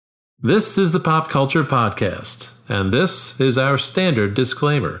This is the Pop Culture Podcast, and this is our standard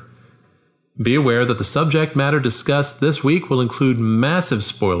disclaimer. Be aware that the subject matter discussed this week will include massive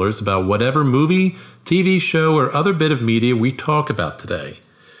spoilers about whatever movie, TV show, or other bit of media we talk about today.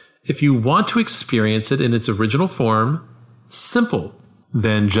 If you want to experience it in its original form, simple,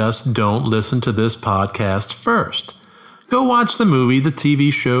 then just don't listen to this podcast first. Go watch the movie, the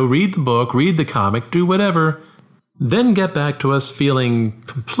TV show, read the book, read the comic, do whatever. Then get back to us feeling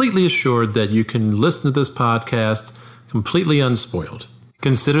completely assured that you can listen to this podcast completely unspoiled.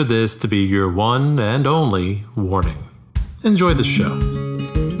 Consider this to be your one and only warning. Enjoy the show.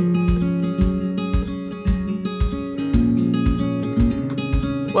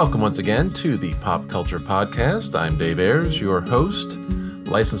 Welcome once again to the Pop Culture Podcast. I'm Dave Ayers, your host,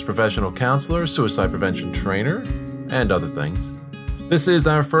 licensed professional counselor, suicide prevention trainer, and other things. This is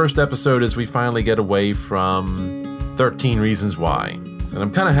our first episode as we finally get away from 13 Reasons Why. And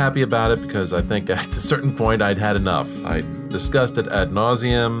I'm kind of happy about it because I think at a certain point I'd had enough. I discussed it ad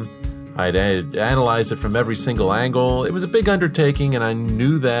nauseum. I'd analyzed it from every single angle. It was a big undertaking, and I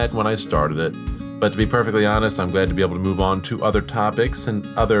knew that when I started it. But to be perfectly honest, I'm glad to be able to move on to other topics and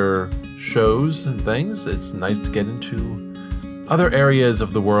other shows and things. It's nice to get into other areas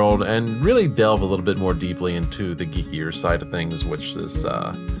of the world and really delve a little bit more deeply into the geekier side of things, which is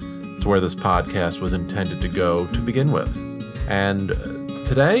where this podcast was intended to go to begin with. And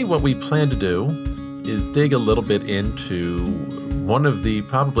today, what we plan to do is dig a little bit into one of the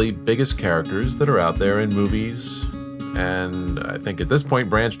probably biggest characters that are out there in movies, and I think at this point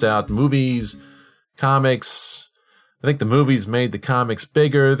branched out movies, comics. I think the movies made the comics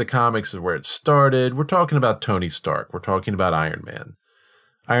bigger. The comics is where it started. We're talking about Tony Stark. We're talking about Iron Man.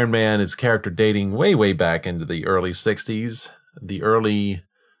 Iron Man is a character dating way, way back into the early 60s, the early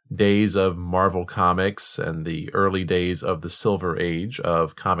days of Marvel Comics and the early days of the Silver Age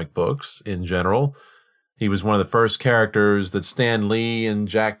of comic books in general. He was one of the first characters that Stan Lee and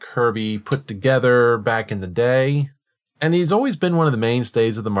Jack Kirby put together back in the day. And he's always been one of the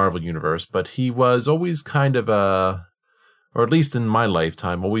mainstays of the Marvel Universe, but he was always kind of or at least in my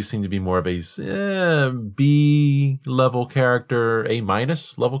lifetime, always seemed to be more of a B-level character, A-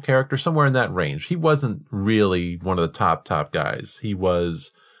 level character, somewhere in that range. He wasn't really one of the top guys. He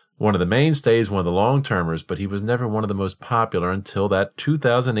was one of the mainstays, one of the long-termers, but he was never one of the most popular until that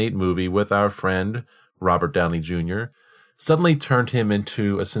 2008 movie with our friend Robert Downey Jr. suddenly turned him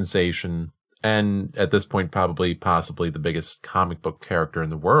into a sensation, and at this point possibly the biggest comic book character in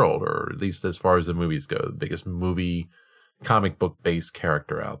the world, or at least as far as the movies go, the biggest movie comic book-based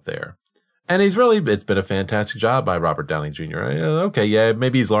character out there. And it's been a fantastic job by Robert Downey Jr. Okay, yeah,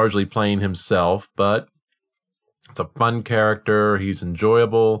 maybe he's largely playing himself, but it's a fun character, he's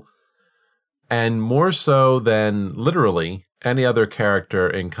enjoyable. And more so than literally any other character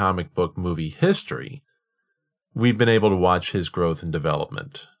in comic book movie history, we've been able to watch his growth and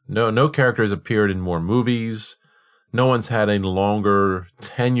development. No character has appeared in more movies. No one's had a longer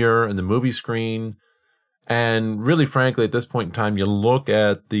tenure in the movie screen. And really, frankly, at this point in time, you look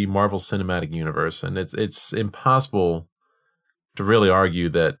at the Marvel Cinematic Universe, and it's impossible to really argue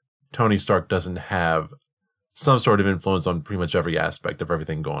that Tony Stark doesn't have some sort of influence on pretty much every aspect of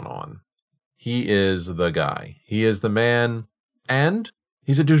everything going on. He is the guy. He is the man, and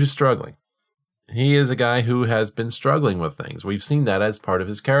he's a dude who's struggling. He is a guy who has been struggling with things. We've seen that as part of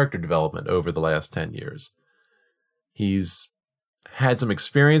his character development over the last 10 years. He's had some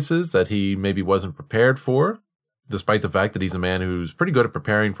experiences that he maybe wasn't prepared for, despite the fact that he's a man who's pretty good at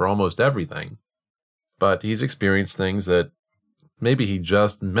preparing for almost everything. But he's experienced things that maybe he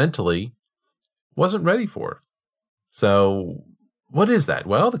just mentally wasn't ready for. So what is that?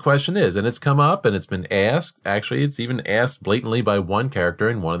 Well, the question is, and it's come up and it's been asked. Actually, it's even asked blatantly by one character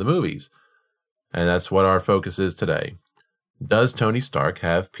in one of the movies. And that's what our focus is today. Does Tony Stark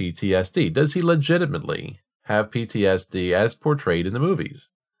have PTSD? Does he legitimately have PTSD as portrayed in the movies?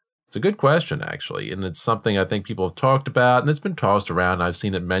 It's a good question, actually, and it's something I think people have talked about, and it's been tossed around. I've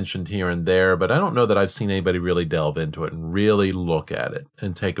seen it mentioned here and there, but I don't know that I've seen anybody really delve into it and really look at it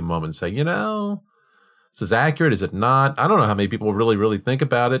and take a moment and say, is this accurate? Is it not? I don't know how many people really think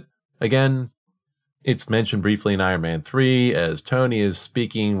about it. Again, it's mentioned briefly in Iron Man 3 as Tony is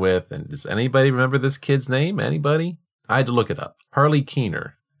speaking with, and does anybody remember this kid's name? Anybody? I had to look it up. Harley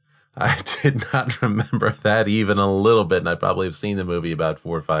Keener. I did not remember that even a little bit, and I probably have seen the movie about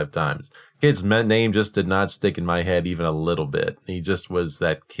 4 or 5 times. Kid's name just did not stick in my head even a little bit. He just was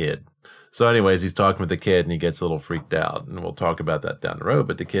that kid. So anyways, he's talking with the kid, and he gets a little freaked out, and we'll talk about that down the road.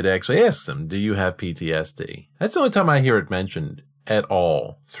 But the kid actually asks him, do you have PTSD? That's the only time I hear it mentioned at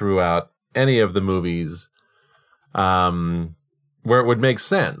all throughout any of the movies. where it would make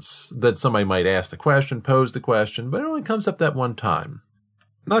sense that somebody might ask the question, pose the question, but it only comes up that one time.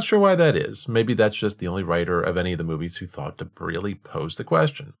 Not sure why that is. Maybe that's just the only writer of any of the movies who thought to really pose the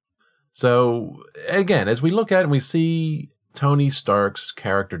question. So, again, as we look at it and we see Tony Stark's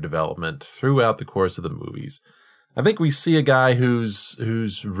character development throughout the course of the movies, I think we see a guy who's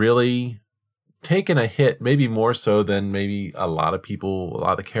really taken a hit, maybe more so than maybe a lot of people, a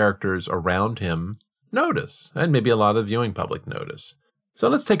lot of the characters around him notice, and maybe a lot of the viewing public notice. So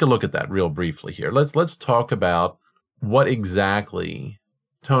let's take a look at that real briefly here. Let's talk about what exactly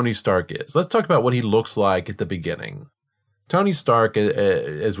Tony Stark is. Let's talk about what he looks like at the beginning. Tony Stark,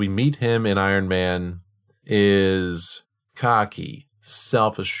 as we meet him in Iron Man, is cocky,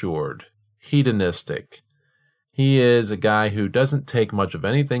 self-assured, hedonistic. He is a guy who doesn't take much of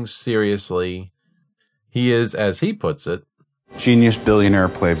anything seriously. He is, as he puts it, genius, billionaire,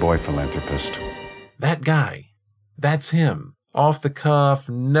 playboy, philanthropist. That guy. That's him. Off the cuff,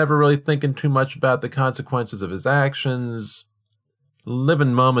 never really thinking too much about the consequences of his actions,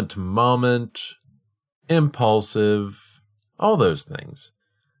 living moment to moment, impulsive, all those things.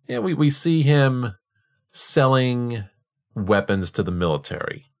 Yeah, we see him selling weapons to the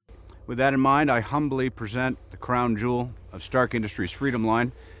military. With that in mind, I humbly present the crown jewel of Stark Industries' Freedom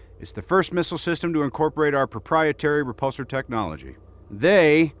Line. It's the first missile system to incorporate our proprietary repulsor technology.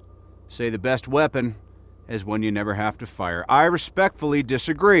 They say the best weapon is one you never have to fire. I respectfully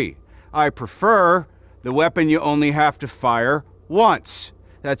disagree. I prefer the weapon you only have to fire once.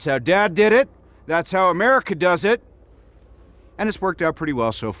 That's how Dad did it. That's how America does it. And it's worked out pretty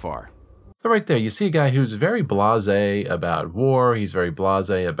well so far. So right there, you see a guy who's very blasé about war. He's very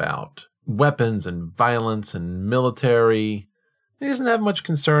blasé about weapons and violence and military. He doesn't have much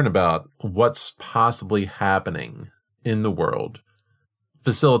concern about what's possibly happening in the world,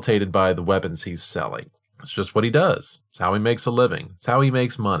 facilitated by the weapons he's selling. It's just what he does. It's how he makes a living. It's how he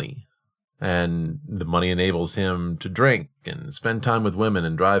makes money. And the money enables him to drink and spend time with women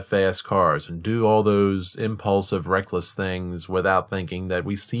and drive fast cars and do all those impulsive, reckless things without thinking that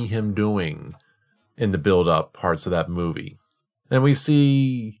we see him doing in the build-up parts of that movie. And we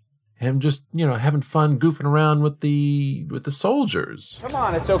see him just, having fun goofing around with the soldiers. Come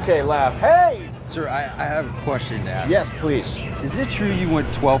on, it's okay, laugh. Hey! Sir, I have a question to ask. Yes, please. Is it true you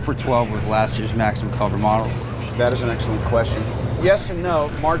went 12 for 12 with last year's Maximum Cover models? That is an excellent question. Yes and no.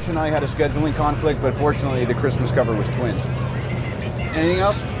 March and I had a scheduling conflict, but fortunately the Christmas cover was twins. Anything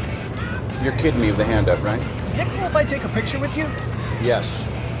else? You're kidding me with the hand up, right? Is it cool if I take a picture with you? Yes.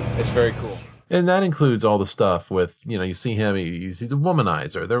 It's very cool. And that includes all the stuff with, you see him, he's a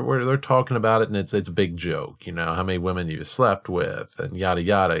womanizer. They're talking about it, and it's a big joke, how many women you slept with, and yada,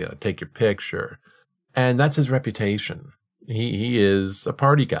 yada, take your picture. And that's his reputation. He is a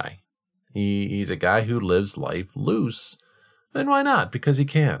party guy. He's a guy who lives life loose. And why not? Because he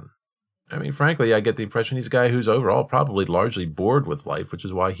can. I mean, frankly, I get the impression he's a guy who's overall probably largely bored with life, which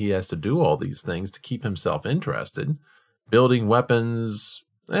is why he has to do all these things to keep himself interested. Building weapons,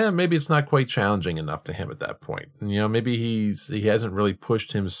 maybe it's not quite challenging enough to him at that point. Maybe he hasn't really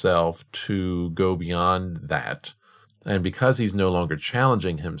pushed himself to go beyond that. And because he's no longer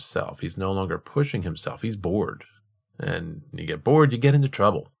challenging himself, he's no longer pushing himself, he's bored. And you get bored, you get into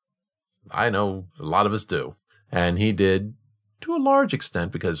trouble. I know a lot of us do. And he did to a large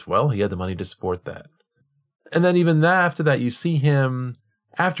extent because, well, he had the money to support that. And then even after that, you see him,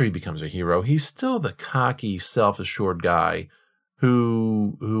 after he becomes a hero, he's still the cocky, self-assured guy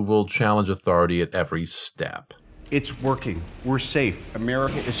who will challenge authority at every step. It's working. We're safe.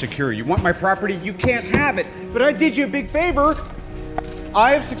 America is secure. You want my property? You can't have it. But I did you a big favor.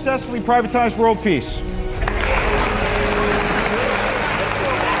 I have successfully privatized world peace.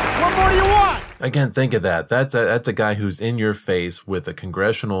 What more do you want? Again, think of that. That's a guy who's in your face with a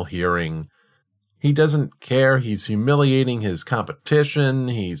congressional hearing. He doesn't care. He's humiliating his competition.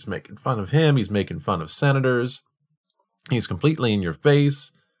 He's making fun of him. He's making fun of senators. He's completely in your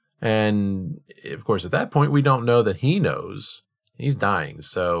face. And, of course, at that point, we don't know that he knows he's dying.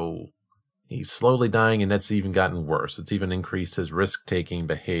 So he's slowly dying, and that's even gotten worse. It's even increased his risk-taking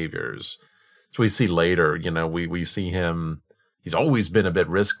behaviors. So we see later, we see him. He's always been a bit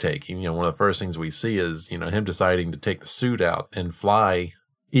risk-taking. One of the first things we see is, him deciding to take the suit out and fly,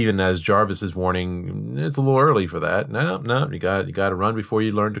 even as Jarvis is warning, it's a little early for that. No, you got to run before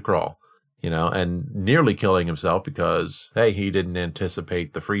you learn to crawl, and nearly killing himself because, hey, he didn't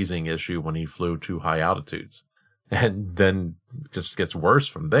anticipate the freezing issue when he flew to high altitudes. And then it just gets worse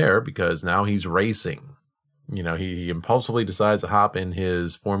from there because now he's racing. He impulsively decides to hop in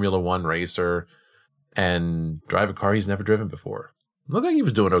his Formula One racer and drive a car he's never driven before. Looked like he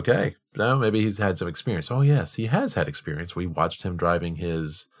was doing okay. No, maybe he's had some experience. Oh, yes, he has had experience. We watched him driving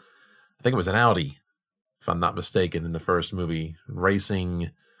his, I think it was an Audi, if I'm not mistaken, in the first movie,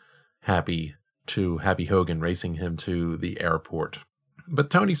 racing Happy Hogan, racing him to the airport. But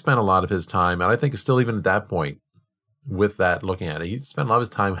Tony spent a lot of his time, and I think still even at that point, with that looking at it, he spent a lot of his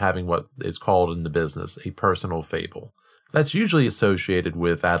time having what is called in the business a personal fable. That's usually associated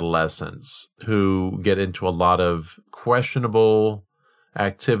with adolescents who get into a lot of questionable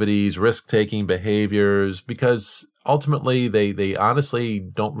activities, risk-taking behaviors, because ultimately they honestly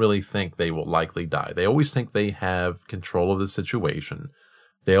don't really think they will likely die. They always think they have control of the situation.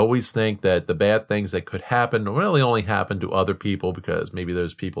 They always think that the bad things that could happen really only happen to other people because maybe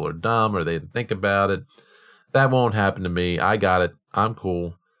those people are dumb or they didn't think about it. That won't happen to me. I got it. I'm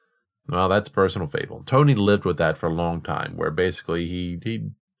cool. Well, that's personal fable. Tony lived with that for a long time, where basically he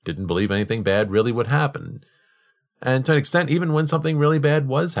didn't believe anything bad really would happen. And to an extent, even when something really bad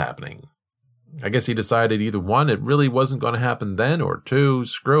was happening, I guess he decided either one, it really wasn't going to happen then, or two,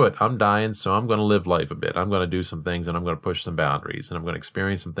 screw it, I'm dying, so I'm going to live life a bit. I'm going to do some things, and I'm going to push some boundaries, and I'm going to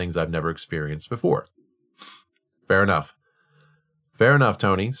experience some things I've never experienced before. Fair enough. Fair enough,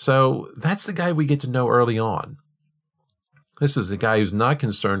 Tony. So that's the guy we get to know early on. This is the guy who's not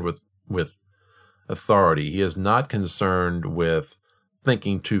concerned with authority. He is not concerned with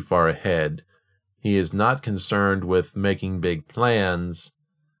thinking too far ahead. He is not concerned with making big plans.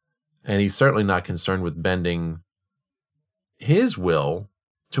 And he's certainly not concerned with bending his will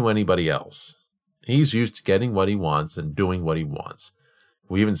to anybody else. He's used to getting what he wants and doing what he wants.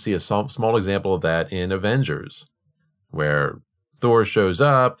 We even see a small example of that in Avengers, where Thor shows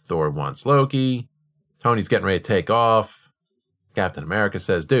up, Thor wants Loki, Tony's getting ready to take off. Captain America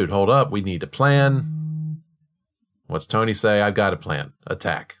says, dude, hold up, we need a plan. What's Tony say? I've got a plan.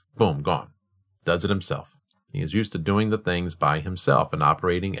 Attack. Boom, gone. Does it himself. He is used to doing the things by himself and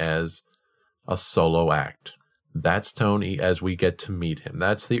operating as a solo act. That's Tony as we get to meet him.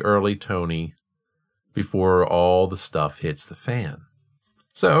 That's the early Tony before all the stuff hits the fan.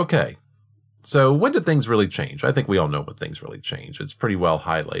 So, okay. So when did things really change? I think we all know when things really change. It's pretty well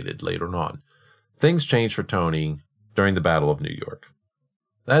highlighted later on. Things changed for Tony during the Battle of New York.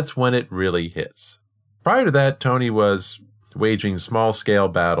 That's when it really hits. Prior to that, Tony was waging small-scale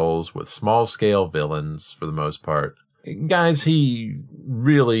battles with small-scale villains for the most part. Guys, he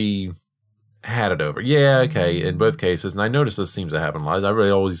really had it over. Yeah, okay, in both cases, and I notice this seems to happen a lot. I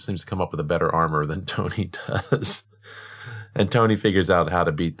really always seems to come up with a better armor than Tony does. And Tony figures out how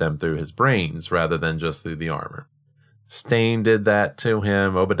to beat them through his brains rather than just through the armor. Stane did that to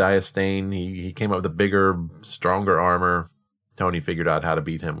him. Obadiah Stane, he came up with a bigger, stronger armor. Tony figured out how to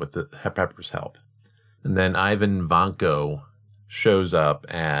beat him with the Pepper's help. And then Ivan Vanko shows up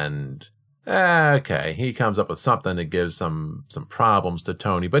and, okay, he comes up with something that gives some problems to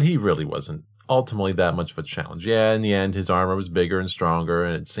Tony, but he really wasn't ultimately that much of a challenge. Yeah, in the end, his armor was bigger and stronger,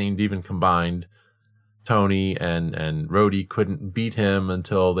 and it seemed even combined, Tony and Rhodey couldn't beat him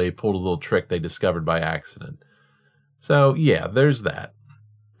until they pulled a little trick they discovered by accident. So, yeah, there's that.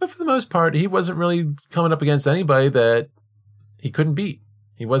 But for the most part, he wasn't really coming up against anybody that he couldn't beat.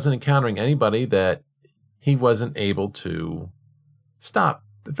 He wasn't encountering anybody that he wasn't able to stop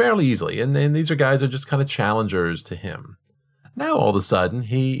fairly easily. And these are guys that are just kind of challengers to him. Now, all of a sudden,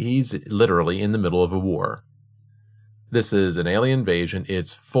 he's literally in the middle of a war. This is an alien invasion.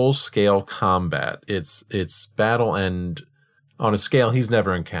 It's full-scale combat. It's battle, and on a scale he's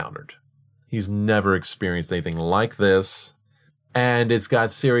never encountered. He's never experienced anything like this. And it's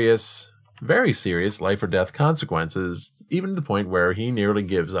got serious, very serious life or death consequences, even to the point where he nearly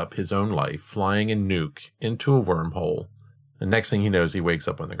gives up his own life flying a nuke into a wormhole. The next thing he knows, he wakes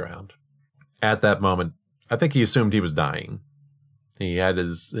up on the ground. At that moment, I think he assumed he was dying. He had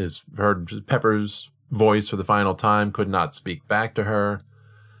heard Pepper's voice for the final time, could not speak back to her.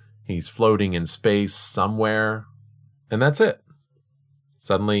 He's floating in space somewhere, and that's it.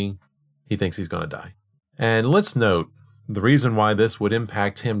 Suddenly, he thinks he's going to die. And let's note, the reason why this would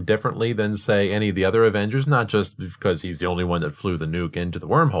impact him differently than, say, any of the other Avengers, not just because he's the only one that flew the nuke into the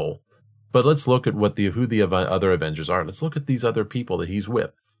wormhole, but let's look at who the other Avengers are. Let's look at these other people that he's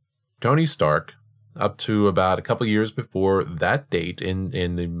with. Tony Stark, up to about a couple years before that date in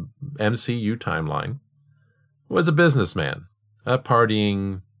the MCU timeline, was a businessman, a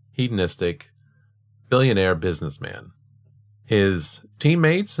partying, hedonistic, billionaire businessman. His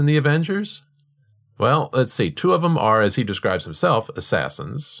teammates in the Avengers? Well, let's see. Two of them are, as he describes himself,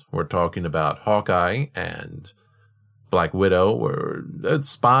 assassins. We're talking about Hawkeye and Black Widow, or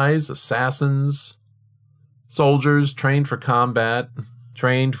spies, assassins, soldiers trained for combat,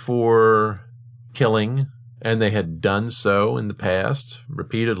 trained for killing and they had done so in the past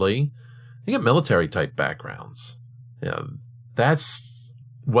repeatedly. You get military-type backgrounds. That's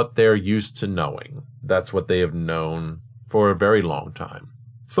what they're used to knowing. That's what they have known for a very long time.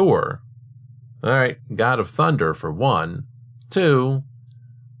 Thor, all right, god of thunder for one. Two,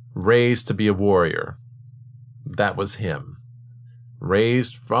 raised to be a warrior. That was him.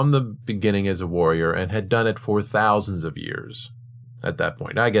 Raised from the beginning as a warrior and had done it for thousands of years at that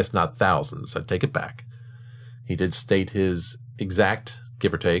point. I guess not thousands. I take it back. He did state his exact,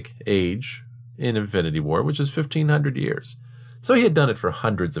 give or take, age in Infinity War, which is 1,500 years. So he had done it for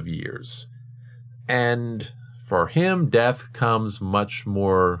hundreds of years. And for him, death comes much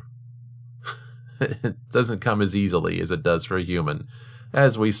more... it doesn't come as easily as it does for a human,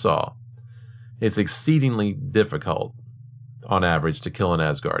 as we saw. It's exceedingly difficult, on average, to kill an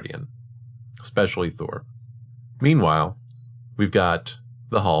Asgardian, especially Thor. Meanwhile, we've got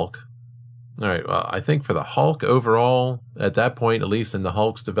the Hulk. All right, well, I think for the Hulk overall, at that point, at least in the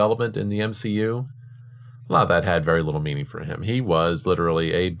Hulk's development in the MCU, a lot of that had very little meaning for him. He was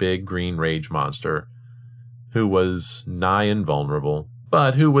literally a big green rage monster who was nigh invulnerable,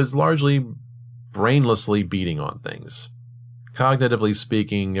 but who was largely brainlessly beating on things. Cognitively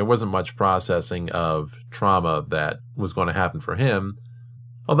speaking, there wasn't much processing of trauma that was going to happen for him,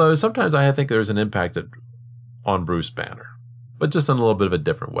 although sometimes I think there's an impact on Bruce Banner, but just in a little bit of a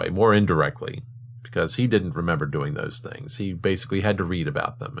different way, more indirectly, because he didn't remember doing those things. He basically had to read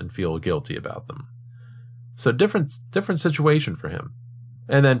about them and feel guilty about them. So different situation for him.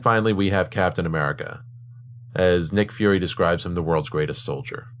 And then finally we have Captain America, as Nick Fury describes him, the world's greatest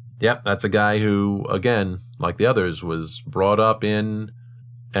soldier. Yep, that's a guy who, again, like the others, was brought up in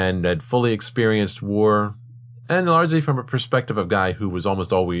and had fully experienced war, and largely from a perspective of a guy who was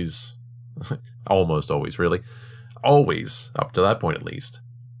almost always, really, always, up to that point at least,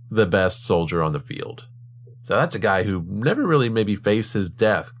 the best soldier on the field. So that's a guy who never really maybe faced his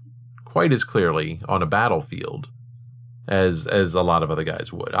death quite as clearly on a battlefield as a lot of other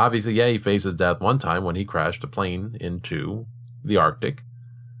guys would. Obviously, yeah, he faced his death one time when he crashed a plane into the Arctic.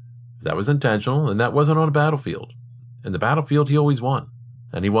 That was intentional, and that wasn't on a battlefield. In the battlefield, he always won.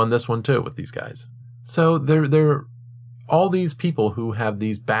 And he won this one, too, with these guys. So they're all these people who have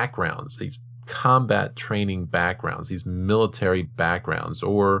these backgrounds, these combat training backgrounds, these military backgrounds,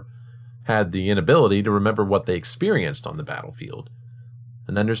 or had the inability to remember what they experienced on the battlefield.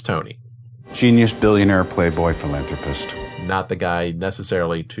 And then there's Tony. Genius, billionaire, playboy, philanthropist. Not the guy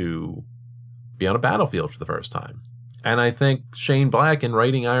necessarily to be on a battlefield for the first time. And I think Shane Black in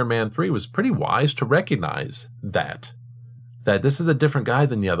writing Iron Man 3 was pretty wise to recognize that this is a different guy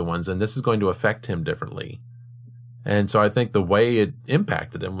than the other ones, and this is going to affect him differently. And so I think the way it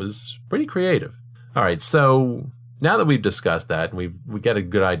impacted him was pretty creative. All right, so now that we've discussed that, and we get a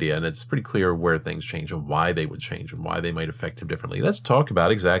good idea, and it's pretty clear where things change and why they would change and why they might affect him differently, let's talk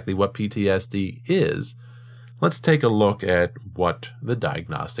about exactly what PTSD is. Let's take a look at what the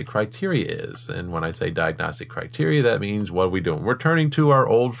diagnostic criteria is. And when I say diagnostic criteria, that means what are we doing? We're turning to our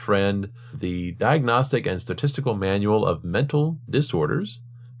old friend, the Diagnostic and Statistical Manual of Mental Disorders,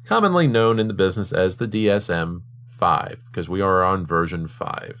 commonly known in the business as the DSM-5, because we are on version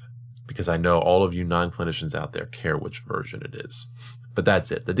 5. Because I know all of you non-clinicians out there care which version it is. But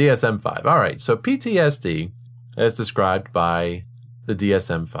that's it, the DSM-5. All right, so PTSD, as described by the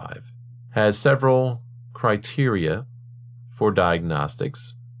DSM-5, has several criteria for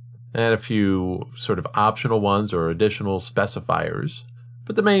diagnostics and a few sort of optional ones or additional specifiers,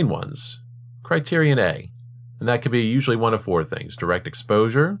 but the main ones, criterion A, and that could be usually one of 4 things: direct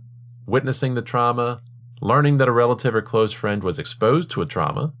exposure, witnessing the trauma, learning that a relative or close friend was exposed to a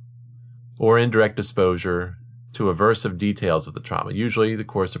trauma, or indirect exposure to aversive details of the trauma, usually the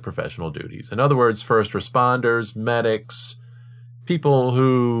course of professional duties. In other words, first responders, medics, people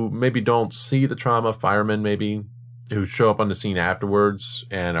who maybe don't see the trauma, firemen maybe, who show up on the scene afterwards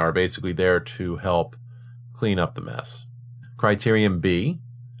and are basically there to help clean up the mess. Criterion B,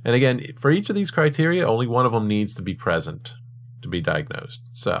 and again, for each of these criteria, only one of them needs to be present to be diagnosed.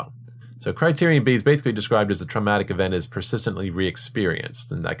 So criterion B is basically described as a traumatic event is persistently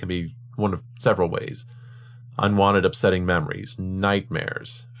re-experienced, and that can be one of several ways. Unwanted upsetting memories,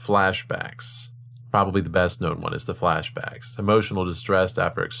 nightmares, flashbacks. Probably the best known one is the flashbacks. Emotional distress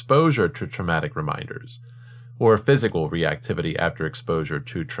after exposure to traumatic reminders, or physical reactivity after exposure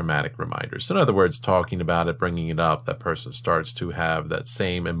to traumatic reminders. In other words, talking about it, bringing it up, that person starts to have that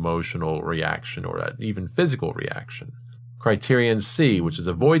same emotional reaction or that even physical reaction. Criterion C, which is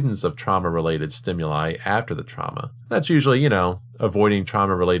avoidance of trauma-related stimuli after the trauma. That's usually, avoiding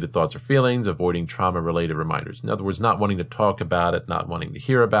trauma-related thoughts or feelings, avoiding trauma-related reminders. In other words, not wanting to talk about it, not wanting to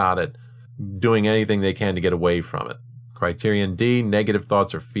hear about it, doing anything they can to get away from it. Criterion D, negative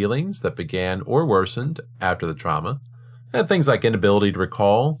thoughts or feelings that began or worsened after the trauma. And things like inability to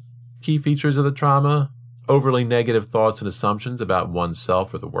recall key features of the trauma, overly negative thoughts and assumptions about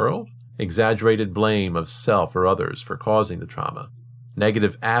oneself or the world, exaggerated blame of self or others for causing the trauma,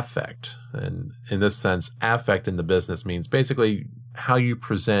 negative affect. And in this sense, affect in the business means basically how you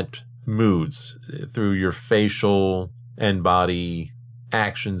present moods through your facial and body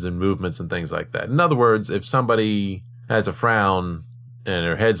actions and movements and things like that. In other words, if somebody has a frown and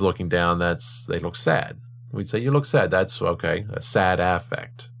their head's looking down, they look sad. We'd say, you look sad. That's okay. A sad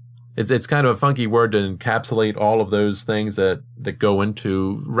affect. It's kind of a funky word to encapsulate all of those things that go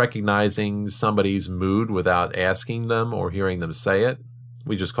into recognizing somebody's mood without asking them or hearing them say it.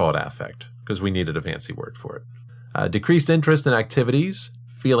 We just call it affect because we needed a fancy word for it. Decreased interest in activities,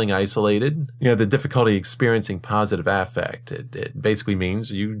 feeling isolated, the difficulty experiencing positive affect. It basically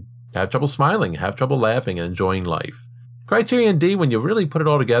means you have trouble smiling, have trouble laughing and enjoying life. Criterion D, when you really put it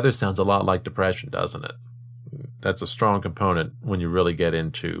all together, sounds a lot like depression, doesn't it? That's a strong component when you really get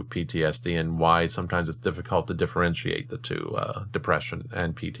into PTSD and why sometimes it's difficult to differentiate the two, depression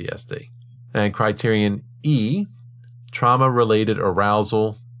and PTSD. And criterion E, trauma-related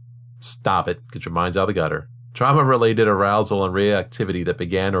arousal. Stop it. Get your minds out of the gutter. Trauma-related arousal and reactivity that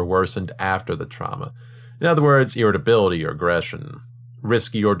began or worsened after the trauma. In other words, irritability or aggression,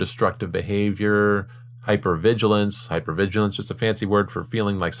 risky or destructive behavior, hypervigilance. Hypervigilance is a fancy word for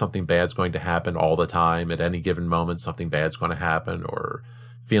feeling like something bad's going to happen all the time. At any given moment, something bad's going to happen, or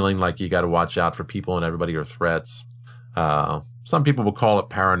feeling like you got to watch out for people and everybody are threats. Some people will call it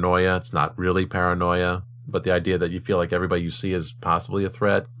paranoia. It's not really paranoia, but the idea that you feel like everybody you see is possibly a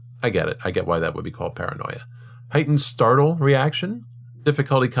threat. I get it. I get why that would be called paranoia. Heightened startle reaction,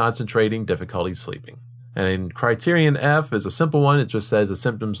 difficulty concentrating, difficulty sleeping. And in criterion F is a simple one. It just says the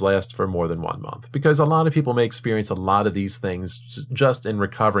symptoms last for more than 1 month, because a lot of people may experience a lot of these things just in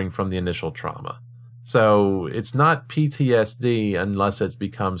recovering from the initial trauma. So it's not PTSD unless it's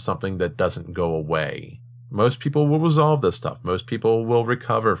become something that doesn't go away. Most people will resolve this stuff. Most people will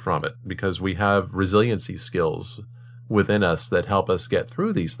recover from it because we have resiliency skills within us that help us get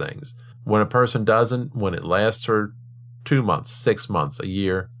through these things. When a person doesn't, when it lasts for 2 months, 6 months, a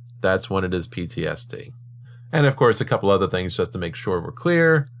year, that's when it is PTSD. And of course, a couple other things just to make sure we're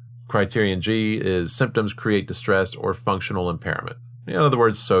clear. Criterion G is symptoms create distress or functional impairment. In other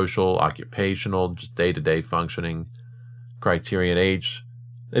words, social, occupational, just day-to-day functioning. Criterion H,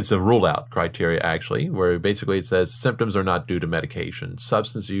 it's a rule-out criteria actually, where basically it says symptoms are not due to medication,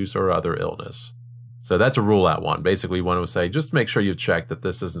 substance use, or other illness. So that's a rule-out one. Basically, one would say just make sure you check that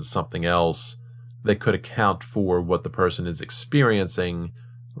this isn't something else that could account for what the person is experiencing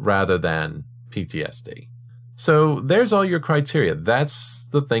rather than PTSD. So there's all your criteria. That's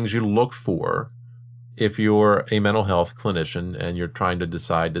the things you look for if you're a mental health clinician and you're trying to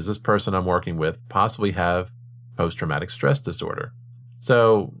decide, does this person I'm working with possibly have post-traumatic stress disorder?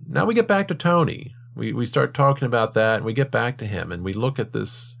 So now we get back to Tony. We start talking about that, and we get back to him, and we look at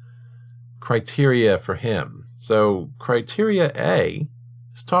this criteria for him. So criteria A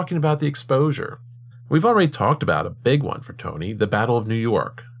is talking about the exposure. We've already talked about a big one for Tony, the Battle of New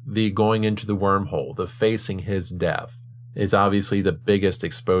York. The going into the wormhole, the facing his death, is obviously the biggest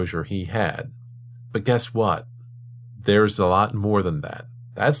exposure he had. But guess what? There's a lot more than that.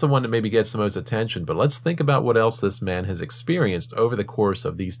 That's the one that maybe gets the most attention, but let's think about what else this man has experienced over the course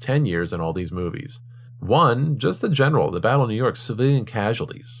of these 10 years in all these movies. One, just the Battle of New York, civilian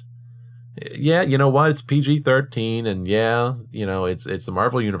casualties. Yeah, you know what? It's PG-13, and yeah, it's the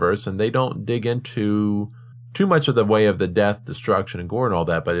Marvel Universe, and they don't dig into too much of the way of the death, destruction, and gore and all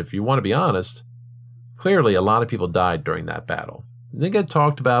that, but if you want to be honest, clearly a lot of people died during that battle. It didn't get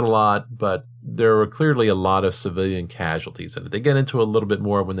talked about a lot, but there were clearly a lot of civilian casualties in it. They get into a little bit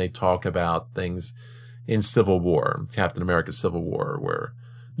more when they talk about things in Civil War, Captain America Civil War, where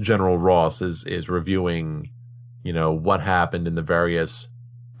General Ross is reviewing, what happened in the various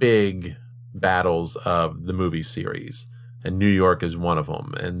big battles of the movie series, and New York is one of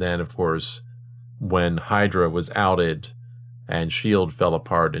them. And then, of course, when Hydra was outed and S.H.I.E.L.D. fell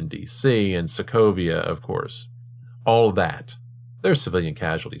apart in D.C. and Sokovia, of course, all of that, there's civilian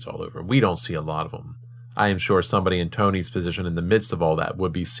casualties all over. We don't see a lot of them. I am sure somebody in Tony's position in the midst of all that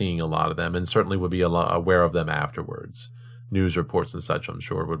would be seeing a lot of them and certainly would be aware of them afterwards. News reports and such, I'm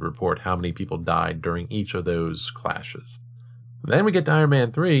sure, would report how many people died during each of those clashes. Then we get to Iron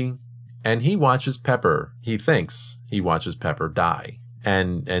Man 3, and he watches Pepper. He thinks he watches Pepper die.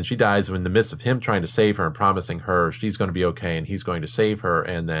 And she dies in the midst of him trying to save her and promising her she's going to be okay and he's going to save her.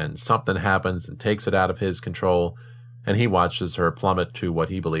 And then something happens and takes it out of his control. And he watches her plummet to what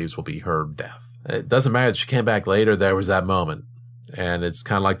he believes will be her death. It doesn't matter that she came back later, there was that moment. And it's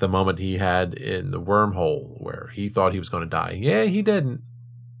kind of like the moment he had in the wormhole where he thought he was going to die. Yeah, he didn't.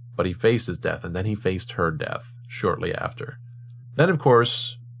 But he faced his death, and then he faced her death shortly after. Then, of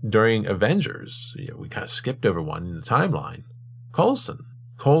course, during Avengers, we kind of skipped over one in the timeline. Coulson.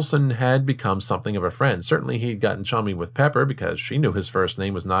 Coulson had become something of a friend. Certainly he'd gotten chummy with Pepper because she knew his first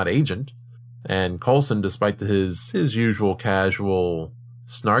name was not Agent. And Coulson, despite his usual casual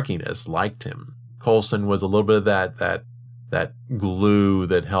snarkiness, liked him. Coulson was a little bit of that glue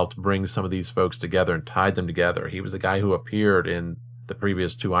that helped bring some of these folks together and tied them together. He was the guy who appeared in the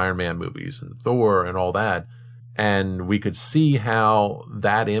previous 2 Iron Man movies and Thor and all that. And we could see how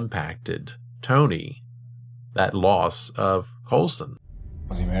that impacted Tony, that loss of Coulson.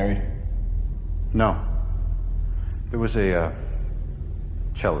 Was he married? No. There was a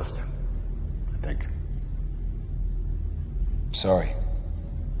cellist, I think. Sorry.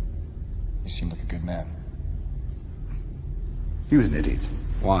 You seem like a good man. He was an idiot.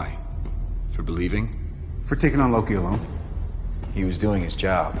 Why? For believing? For taking on Loki alone. He was doing his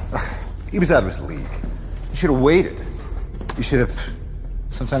job. He was out of his league. You should have waited. You should have...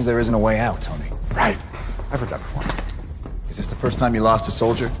 Sometimes there isn't a way out, Tony. Right. I've heard that before. Is this the first time you lost a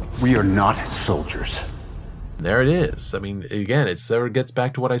soldier? We are not soldiers. There it is. I mean, again, it gets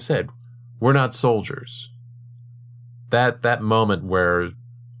back to what I said. We're not soldiers. That moment where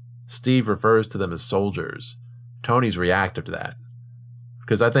Steve refers to them as soldiers, Tony's reactive to that.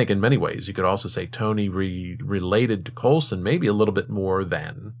 Because I think in many ways you could also say Tony related to Coulson maybe a little bit more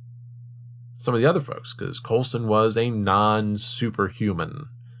than some of the other folks, because Coulson was a non-superhuman.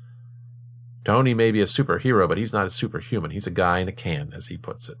 Tony may be a superhero, but he's not a superhuman. He's a guy in a can, as he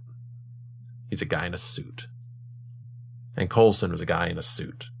puts it. He's a guy in a suit. And Coulson was a guy in a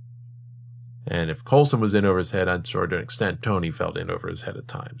suit. And if Coulson was in over his head, I'm sure to an extent Tony felt in over his head at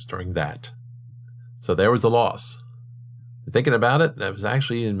times during that. So there was a loss. Thinking about it, that was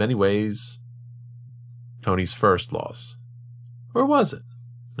actually in many ways Tony's first loss. Or was it?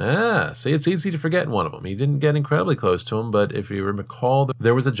 See, it's easy to forget one of them. He didn't get incredibly close to him, but if you recall,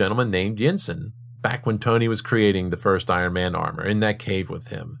 there was a gentleman named Yinsen back when Tony was creating the first Iron Man armor in that cave with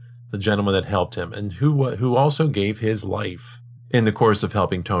him. The gentleman that helped him, and who also gave his life in the course of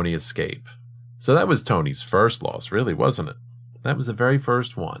helping Tony escape. So that was Tony's first loss, really, wasn't it? That was the very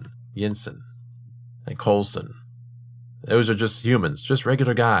first one. Yinsen and Coulson. Those are just humans, just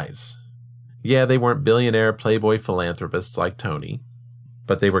regular guys. Yeah, they weren't billionaire playboy philanthropists like Tony,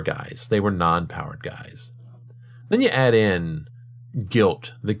 but they were guys. They were non-powered guys. Then you add in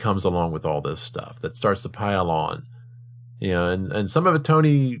guilt that comes along with all this stuff that starts to pile on. And some of it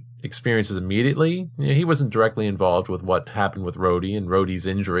Tony experiences immediately. He wasn't directly involved with what happened with Rhodey and Rhodey's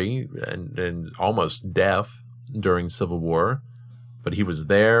injury and almost death during Civil War. But he was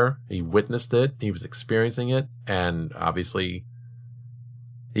there, he witnessed it, he was experiencing it, and obviously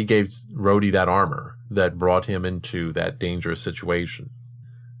he gave Rhodey that armor that brought him into that dangerous situation.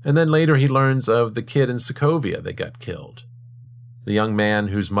 And then later he learns of the kid in Sokovia that got killed. The young man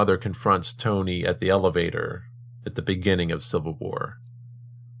whose mother confronts Tony at the elevator at the beginning of Civil War.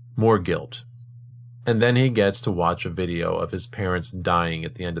 More guilt. And then he gets to watch a video of his parents dying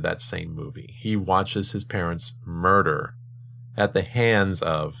at the end of that same movie. He watches his parents murder at the hands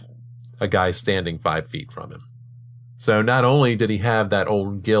of a guy standing 5 feet from him. So not only did he have that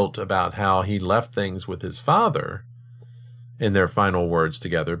old guilt about how he left things with his father in their final words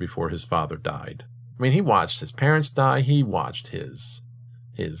together before his father died. I mean, he watched his parents die. He watched his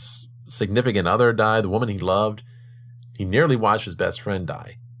significant other die, the woman he loved. He nearly watched his best friend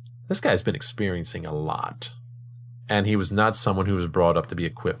die. This guy's been experiencing a lot. And he was not someone who was brought up to be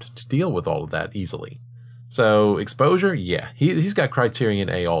equipped to deal with all of that easily. So exposure, yeah, he's got Criterion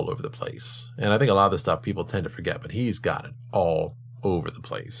A all over the place. And I think a lot of the stuff people tend to forget, but he's got it all over the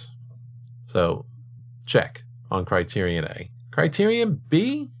place. So check on Criterion A. Criterion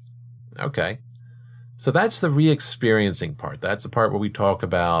B? Okay. So that's the re-experiencing part. That's the part where we talk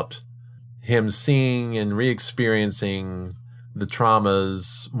about him seeing and re-experiencing the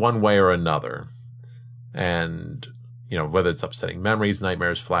traumas one way or another. And, whether it's upsetting memories,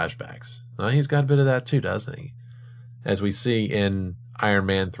 nightmares, flashbacks. Well, he's got a bit of that too, doesn't he? As we see in Iron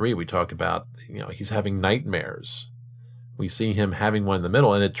Man 3, we talk about, he's having nightmares. We see him having one in the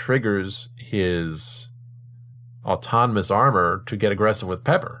middle, and it triggers his autonomous armor to get aggressive with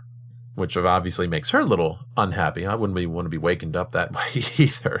Pepper, which obviously makes her a little unhappy. I wouldn't want to be wakened up that way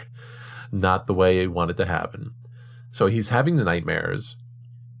either. Not the way he wanted to happen. So he's having the nightmares.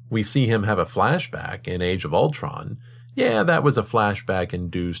 We see him have a flashback in Age of Ultron. Yeah, that was a flashback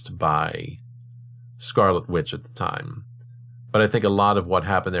induced by Scarlet Witch at the time. But I think a lot of what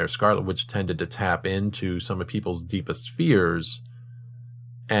happened there, Scarlet Witch tended to tap into some of people's deepest fears,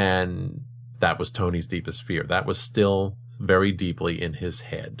 and that was Tony's deepest fear. That was still very deeply in his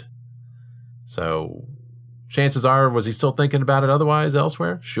head. So chances are, was he still thinking about it otherwise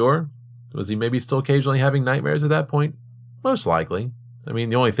elsewhere? Sure. Was he maybe still occasionally having nightmares at that point? Most likely. I mean,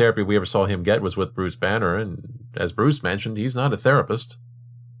 the only therapy we ever saw him get was with Bruce Banner, and as Bruce mentioned, he's not a therapist.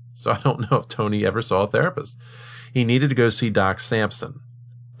 So I don't know if Tony ever saw a therapist. He needed to go see Doc Samson.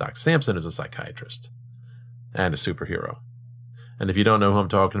 Doc Samson is a psychiatrist and a superhero. And if you don't know who I'm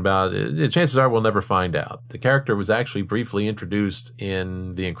talking about, chances are we'll never find out. The character was actually briefly introduced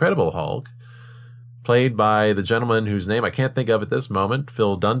in The Incredible Hulk, played by the gentleman whose name I can't think of at this moment.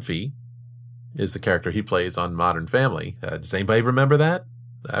 Phil Dunphy is the character he plays on Modern Family. Does anybody remember that?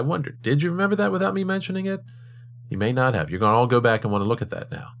 I wonder, did you remember that without me mentioning it? You may not have. You're going to all go back and want to look at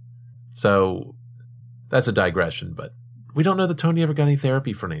that now. So that's a digression, but we don't know that Tony ever got any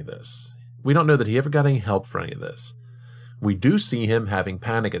therapy for any of this. We don't know that he ever got any help for any of this. We do see him having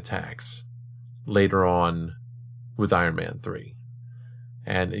panic attacks later on with Iron Man 3.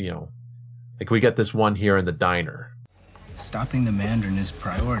 And, like we get this one here in the diner. Stopping the Mandarin is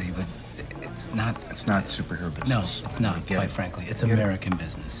priority, but it's not... It's not superhero business. No, it's not, quite frankly. It's American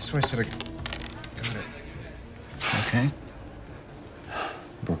business. That's why I said I got it. Okay?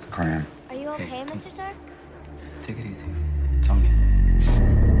 Broke the crayon. Are you okay, Mr. Stark? Take it easy. Tell me.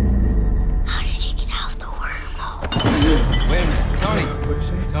 How did you get out of the wormhole? Wait a minute. Tony. What did you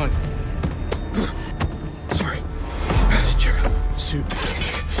say? Tony. Sorry. Cheer up. Suit.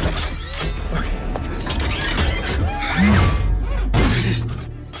 Okay.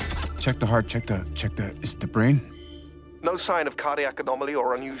 Check the heart. Check the. Is it the brain? No sign of cardiac anomaly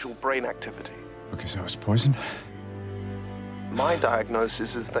or unusual brain activity. Okay, so it's poison? My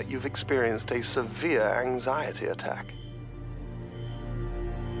diagnosis is that you've experienced a severe anxiety attack.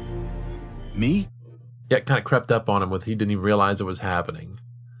 Me? Yeah, it kind of crept up on him he didn't even realize it was happening.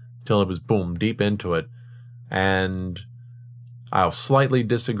 Till it was, boom, deep into it. And I'll slightly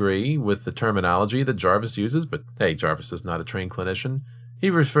disagree with the terminology that Jarvis uses, but hey, Jarvis is not a trained clinician. He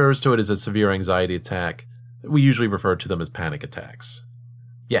refers to it as a severe anxiety attack. We usually refer to them as panic attacks.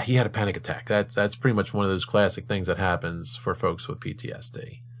 Yeah, he had a panic attack. That's pretty much one of those classic things that happens for folks with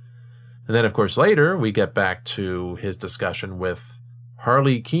PTSD. And then, of course, later, we get back to his discussion with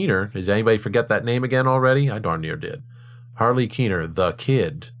Harley Keener. Did anybody forget that name again already? I darn near did. Harley Keener, the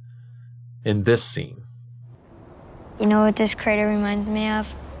kid, in this scene. You know what this crater reminds me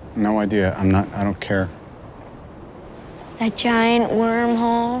of? No idea. I don't care. That giant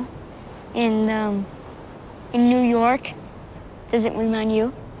wormhole in New York. Does it remind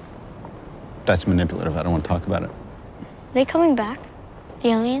you? That's manipulative. I don't want to talk about it. Are they coming back? The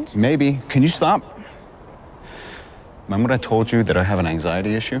aliens? Maybe. Can you stop? Remember I told you that I have an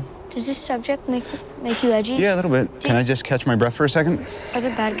anxiety issue? Does this subject make you edgy? Yeah, a little bit. Can I just catch my breath for a second? Are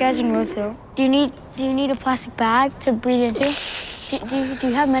there bad guys in Rose Hill? Do you need a plastic bag to breathe into? Do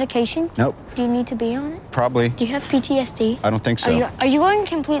you have medication? Nope. Do you need to be on it? Probably. Do you have PTSD? I don't think so. Are you going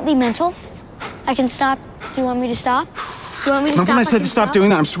completely mental? I can stop. Do you want me to stop? Do you want me to stop? When I said to stop doing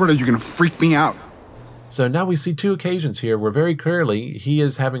that, I'm sort of, you're going to freak me out. So now we see two occasions here where very clearly he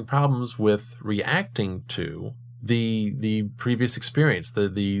is having problems with reacting to the previous experience,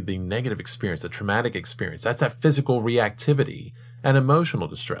 the negative experience, the traumatic experience. That's that physical reactivity and emotional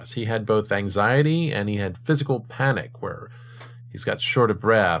distress. He had both anxiety and he had physical panic where he's got short of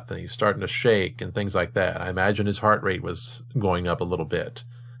breath and he's starting to shake and things like that. I imagine his heart rate was going up a little bit,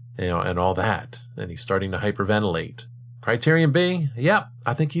 and all that. And he's starting to hyperventilate. Criterion B, yep,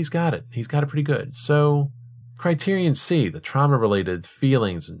 I think he's got it. He's got it pretty good. So Criterion C, the trauma-related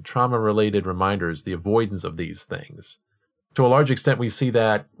feelings and trauma-related reminders, the avoidance of these things. To a large extent, we see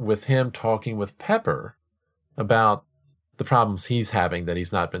that with him talking with Pepper about the problems he's having that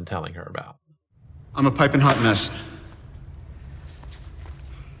he's not been telling her about. I'm a piping hot mess.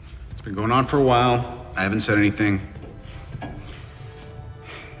 It's been going on for a while. I haven't said anything.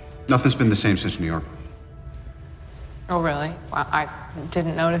 Nothing's been the same since New York. Oh, really? Well, I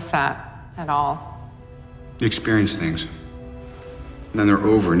didn't notice that at all. You experience things, and then they're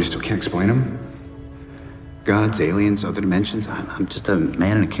over, and you still can't explain them. Gods, aliens, other dimensions. I'm just a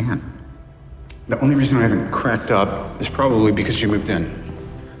man in a can. The only reason I haven't cracked up is probably because you moved in,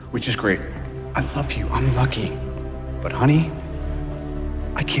 which is great. I love you. I'm lucky. But honey,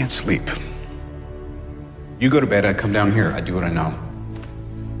 I can't sleep. You go to bed, I come down here, I do what I know.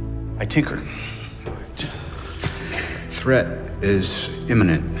 I tinker. Threat is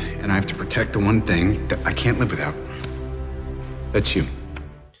imminent, and I have to protect the one thing that I can't live without. That's you.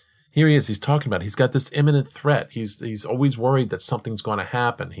 Here he is, he's talking about, he's got this imminent threat. He's always worried that something's going to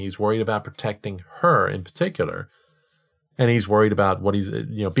happen. He's worried about protecting her in particular. And he's worried about what he's,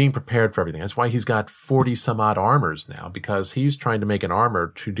 being prepared for everything. That's why he's got 40 some odd armors now, because he's trying to make an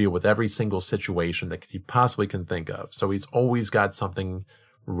armor to deal with every single situation that he possibly can think of. So he's always got something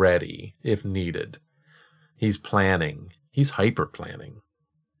ready if needed. He's planning. He's hyper planning.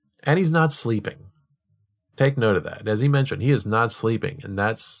 And he's not sleeping. Take note of that. As he mentioned, he is not sleeping. And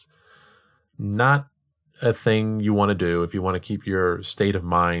that's not a thing you want to do if you want to keep your state of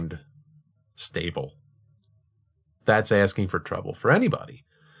mind stable. That's asking for trouble for anybody.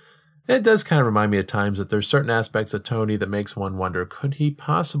 And it does kind of remind me at times that there's certain aspects of Tony that makes one wonder, could he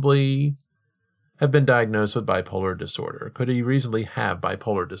possibly have been diagnosed with bipolar disorder? Could he reasonably have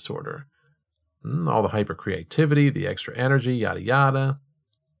bipolar disorder? All the hypercreativity, the extra energy, yada yada.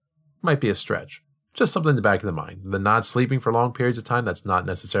 Might be a stretch. Just something in the back of the mind. The not sleeping for long periods of time, that's not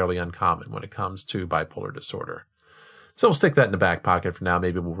necessarily uncommon when it comes to bipolar disorder. So we'll stick that in the back pocket for now.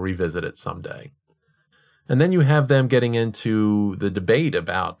 Maybe we'll revisit it someday. And then you have them getting into the debate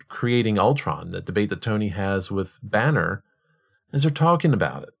about creating Ultron, the debate that Tony has with Banner, as they're talking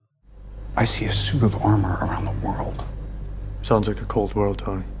about it. I see a suit of armor around the world. Sounds like a cold world,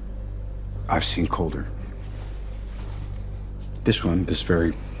 Tony. I've seen colder. This one, this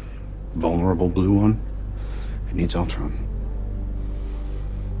very vulnerable blue one, it needs Ultron.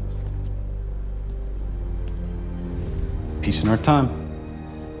 Peace in our time.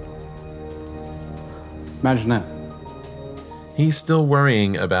 Imagine that. He's still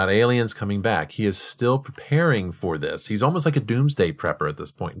worrying about aliens coming back. He is still preparing for this. He's almost like a doomsday prepper at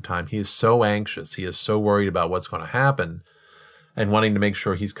this point in time. He is so anxious. He is so worried about what's going to happen and wanting to make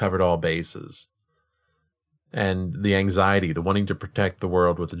sure he's covered all bases. And the anxiety, the wanting to protect the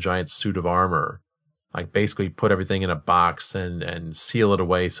world with a giant suit of armor, like basically put everything in a box and seal it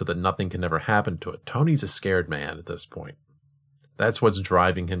away so that nothing can ever happen to it. Tony's a scared man at this point. That's what's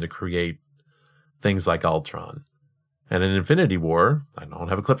driving him to create things like Ultron. And in Infinity War, I don't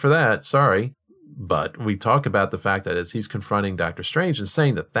have a clip for that, sorry, but we talk about the fact that as he's confronting Doctor Strange and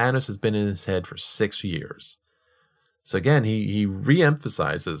saying that Thanos has been in his head for 6 years. So again, he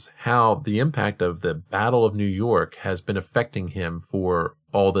re-emphasizes how the impact of the Battle of New York has been affecting him for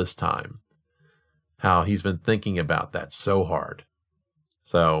all this time. How he's been thinking about that so hard.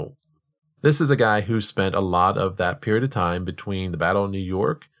 So this is a guy who spent a lot of that period of time between the Battle of New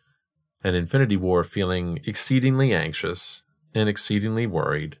York and Infinity War feeling exceedingly anxious and exceedingly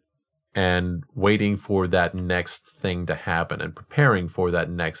worried and waiting for that next thing to happen and preparing for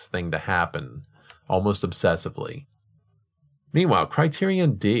that next thing to happen almost obsessively. Meanwhile,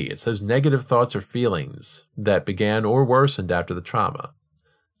 Criterion D, it says negative thoughts or feelings that began or worsened after the trauma.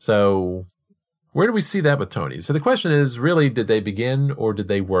 So where do we see that with Tony? So the question is, really, did they begin or did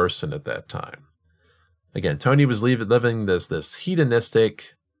they worsen at that time? Again, Tony was living this hedonistic,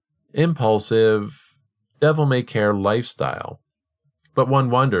 impulsive, devil-may-care lifestyle. But one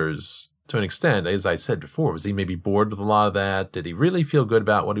wonders, to an extent, as I said before, was he maybe bored with a lot of that? Did he really feel good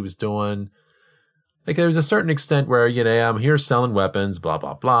about what he was doing? Like, there's a certain extent where, I'm here selling weapons, blah,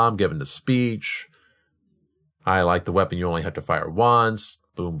 blah, blah. I'm giving the speech. I like the weapon you only have to fire once.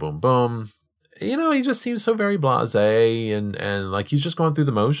 Boom, boom, boom. He just seems so very blasé and like he's just going through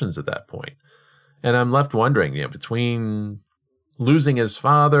the motions at that point. And I'm left wondering, between losing his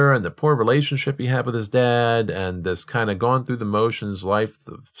father and the poor relationship he had with his dad and this kind of going through the motions life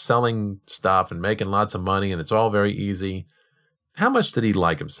of selling stuff and making lots of money and it's all very easy. How much did he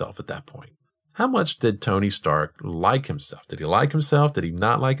like himself at that point? How much did Tony Stark like himself? Did he like himself? Did he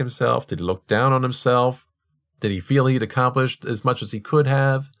not like himself? Did he look down on himself? Did he feel he'd accomplished as much as he could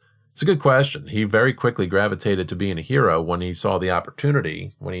have? It's a good question. He very quickly gravitated to being a hero when he saw the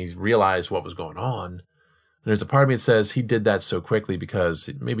opportunity, when he realized what was going on. And there's a part of me that says he did that so quickly because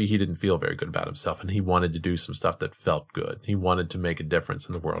maybe he didn't feel very good about himself and he wanted to do some stuff that felt good. He wanted to make a difference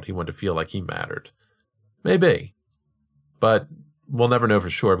in the world. He wanted to feel like he mattered. Maybe. But we'll never know for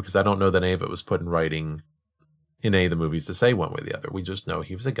sure because I don't know that any of it was put in writing in any of the movies to say one way or the other. We just know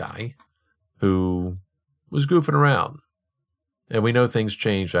he was a guy who was goofing around. And we know things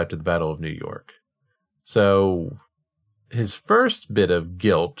changed after the Battle of New York. So his first bit of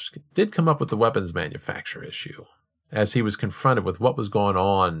guilt did come up with the weapons manufacturer issue, as he was confronted with what was going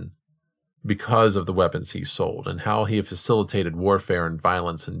on because of the weapons he sold and how he had facilitated warfare and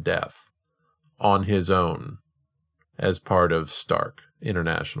violence and death on his own as part of Stark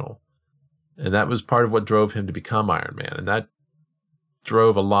International. And that was part of what drove him to become Iron Man. And that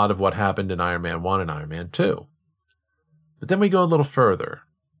drove a lot of what happened in Iron Man 1 and Iron Man 2. But then we go a little further,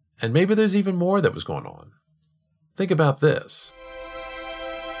 and maybe there's even more that was going on. Think about this.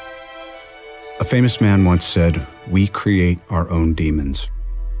 A famous man once said, "We create our own demons."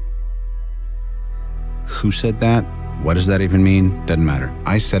 Who said that? What does that even mean? Doesn't matter.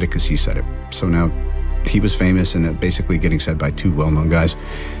 I said it because he said it. So now he was famous and basically getting said by two well-known guys.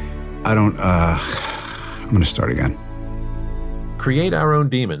 I'm going to start again. Create our own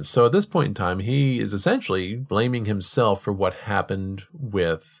demons. So at this point in time, he is essentially blaming himself for what happened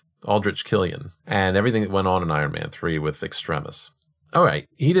with Aldrich Killian and everything that went on in Iron Man 3 with Extremis. All right,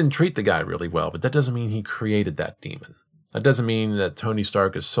 he didn't treat the guy really well, but that doesn't mean he created that demon. That doesn't mean that Tony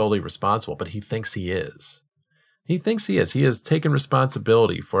Stark is solely responsible, but he thinks he is. He thinks he is. He has taken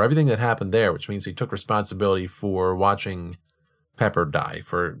responsibility for everything that happened there, which means he took responsibility for watching Pepper die,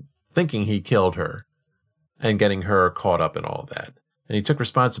 for thinking he killed her and getting her caught up in all that. And he took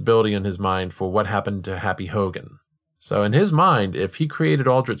responsibility in his mind for what happened to Happy Hogan. So in his mind, if he created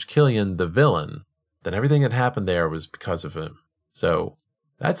Aldrich Killian the villain, then everything that happened there was because of him. So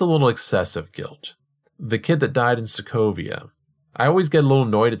that's a little excessive guilt. The kid that died in Sokovia. I always get a little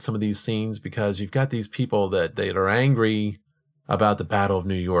annoyed at some of these scenes because you've got these people that are angry about the Battle of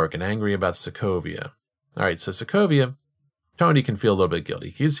New York and angry about Sokovia. All right, so Sokovia, Tony can feel a little bit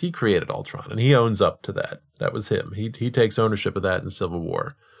guilty. He created Ultron, and he owns up to that. That was him. He takes ownership of that in Civil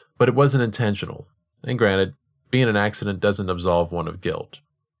War. But it wasn't intentional. And granted, being an accident doesn't absolve one of guilt.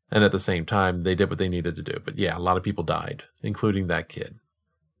 And at the same time, they did what they needed to do. But yeah, a lot of people died, including that kid.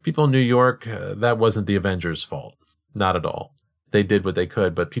 People in New York, that wasn't the Avengers' fault. Not at all. They did what they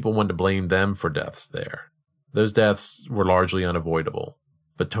could, but people wanted to blame them for deaths there. Those deaths were largely unavoidable.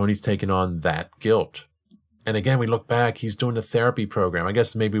 But Tony's taken on that guilt. And again, we look back, he's doing a therapy program. I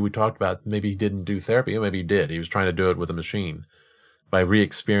guess maybe we talked about maybe he didn't do therapy, or maybe he did. He was trying to do it with a machine by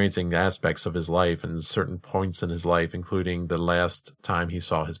re-experiencing aspects of his life and certain points in his life, including the last time he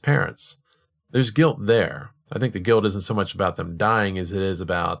saw his parents. There's guilt there. I think the guilt isn't so much about them dying as it is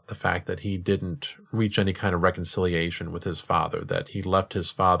about the fact that he didn't reach any kind of reconciliation with his father, that he left his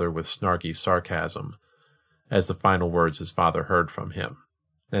father with snarky sarcasm as the final words his father heard from him,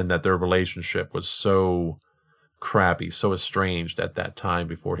 and that their relationship was so crappy, so estranged at that time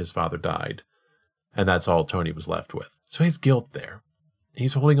before his father died. And that's all Tony was left with. So he's guilt there.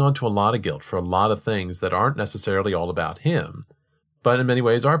 He's holding on to a lot of guilt for a lot of things that aren't necessarily all about him, but in many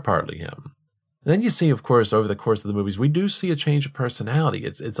ways are partly him. And then you see, of course, over the course of the movies, we do see a change of personality.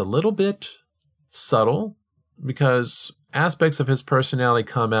 It's a little bit subtle because aspects of his personality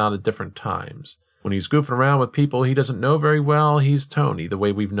come out at different times. When he's goofing around with people he doesn't know very well, he's Tony, the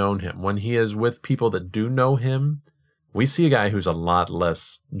way we've known him. When he is with people that do know him, we see a guy who's a lot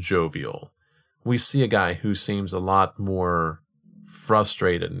less jovial. We see a guy who seems a lot more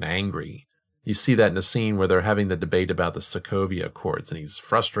frustrated and angry. You see that in a scene where they're having the debate about the Sokovia Accords, and he's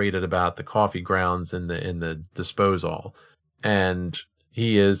frustrated about the coffee grounds in the disposal. And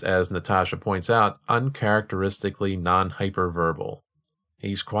he is, as Natasha points out, uncharacteristically non-hyperverbal.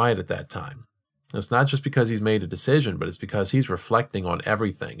 He's quiet at that time. It's not just because he's made a decision, but it's because he's reflecting on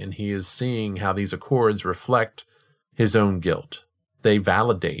everything, and he is seeing how these accords reflect his own guilt. They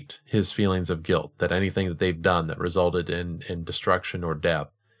validate his feelings of guilt, that anything that they've done that resulted in destruction or death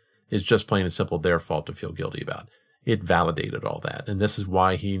is just plain and simple their fault to feel guilty about. It validated all that, and this is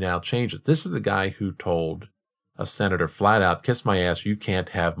why he now changes. This is the guy who told a senator flat out, "Kiss my ass, you can't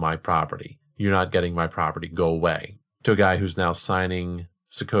have my property. You're not getting my property, go away." To a guy who's now signing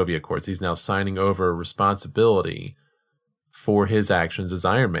Sokovia Accords. He's now signing over responsibility for his actions as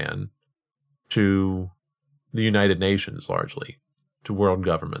Iron Man to the United Nations, largely, to world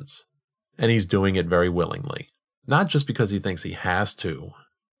governments. And he's doing it very willingly. Not just because he thinks he has to,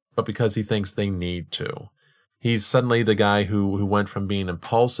 but because he thinks they need to. He's suddenly the guy who went from being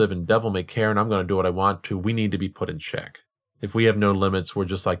impulsive and devil may care and I'm going to do what I want to, we need to be put in check. If we have no limits, we're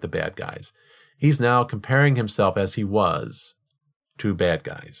just like the bad guys. He's now comparing himself as he was to bad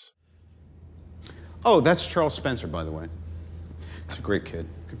guys. Oh, that's Charles Spencer, by the way. He's a great kid.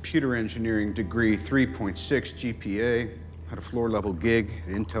 Computer engineering degree, 3.6 GPA. Had a floor-level gig,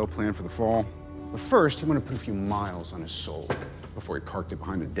 an Intel plan for the fall. But first, he wanted to put a few miles on his soul before he parked it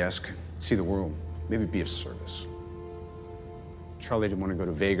behind a desk, see the world, maybe be of service. Charlie didn't want to go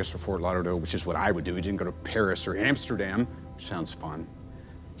to Vegas or Fort Lauderdale, which is what I would do. He didn't go to Paris or Amsterdam, which sounds fun.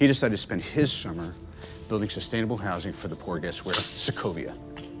 He decided to spend his summer building sustainable housing for the poor, guess where? Sokovia.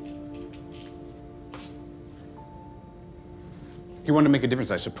 He wanted to make a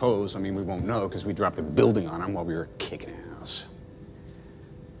difference, I suppose. I mean, we won't know because we dropped the building on him while we were kicking ass.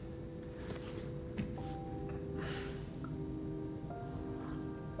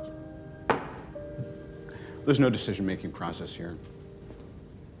 There's no decision-making process here.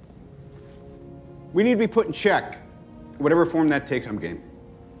 We need to be put in check. Whatever form that takes, I'm game.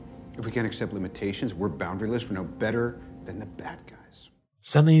 If we can't accept limitations, we're boundaryless, we're no better than the bad guys.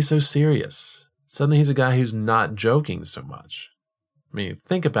 Suddenly he's so serious. Suddenly he's a guy who's not joking so much. I mean,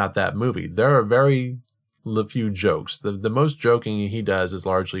 think about that movie. There are very few jokes. The most joking he does is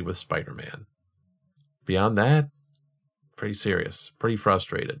largely with Spider-Man. Beyond that, pretty serious, pretty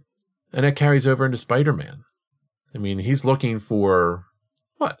frustrated. And that carries over into Spider-Man. I mean, he's looking for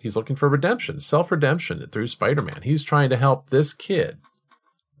what? He's looking for redemption, self-redemption through Spider-Man. He's trying to help this kid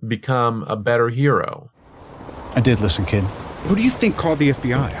become a better hero. I did listen, kid. Who do you think called the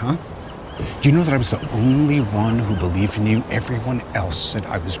FBI, huh? Do you know that I was the only one who believed in you? Everyone else said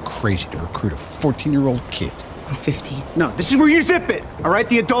I was crazy to recruit a 14-year-old kid. I'm 15. No, this is where you zip it, all right?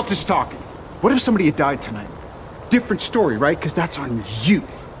 The adult is talking. What if somebody had died tonight? Different story, right? Because that's on you.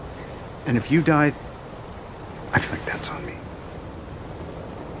 And if you died, I feel like that's on me.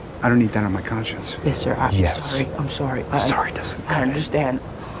 I don't need that on my conscience. Yes, sir. Yes. I'm sorry. Sorry doesn't I understand.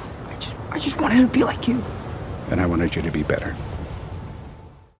 I just wanted to be like you. And I wanted you to be better.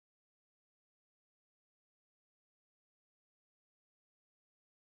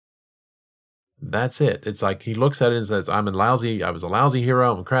 That's it. It's like he looks at it and says, I was a lousy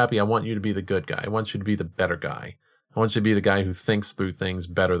hero, I'm crappy, I want you to be the good guy. I want you to be the better guy. I want you to be the guy who thinks through things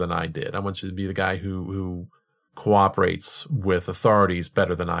better than I did. I want you to be the guy who cooperates with authorities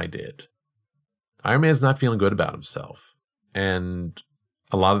better than I did. Iron Man's not feeling good about himself. And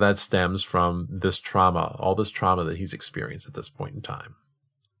a lot of that stems from this trauma, all this trauma that he's experienced at this point in time.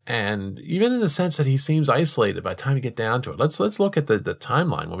 And even in the sense that he seems isolated by the time you get down to it. Let's look at the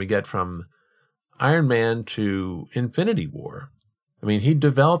timeline when we get from Iron Man to Infinity War. I mean, he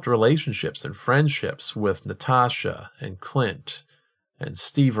developed relationships and friendships with Natasha and Clint and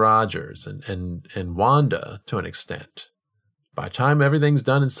Steve Rogers and Wanda to an extent. By the time everything's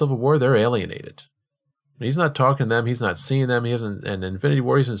done in Civil War, they're alienated. He's not talking to them. He's not seeing them. He hasn't, and in Infinity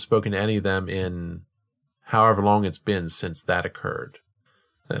War, he hasn't spoken to any of them in however long it's been since that occurred.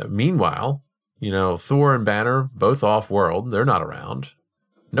 Meanwhile, Thor and Banner, both off-world. They're not around.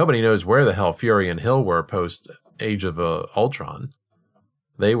 Nobody knows where the hell Fury and Hill were post Age of Ultron.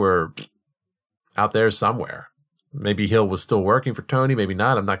 They were out there somewhere. Maybe Hill was still working for Tony, maybe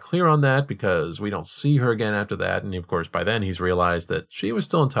not. I'm not clear on that because we don't see her again after that. And of course, by then he's realized that she was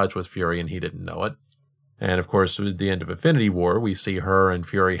still in touch with Fury and he didn't know it. And of course, at the end of Infinity War, we see her and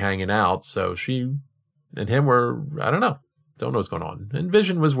Fury hanging out. So she and him were, I don't know what's going on. And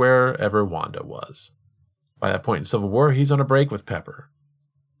Vision was wherever Wanda was. By that point in Civil War, he's on a break with Pepper.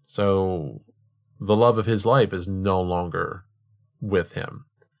 So the love of his life is no longer with him.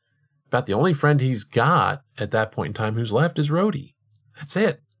 About the only friend he's got at that point in time who's left is Rhodey. That's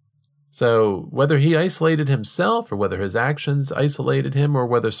it. So whether he isolated himself or whether his actions isolated him or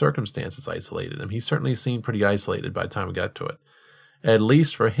whether circumstances isolated him, he certainly seemed pretty isolated by the time we got to it. At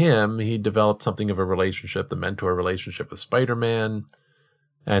least for him, he developed something of a relationship, the mentor relationship with Spider-Man,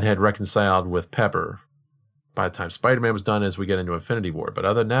 and had reconciled with Pepper by the time Spider-Man was done as we get into Infinity War. But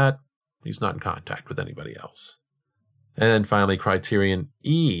other than that, he's not in contact with anybody else. And then finally, Criterion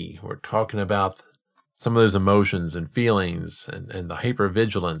E. We're talking about some of those emotions and feelings and the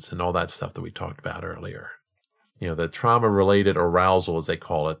hypervigilance and all that stuff that we talked about earlier. The trauma-related arousal, as they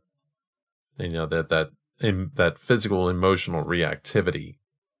call it. And, that physical, emotional reactivity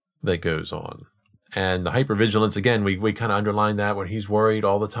that goes on. And the hypervigilance, again, we kind of underline that when he's worried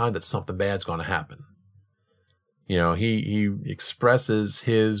all the time that something bad's going to happen. He expresses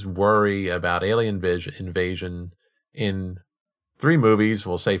his worry about alien invasion in 3 movies,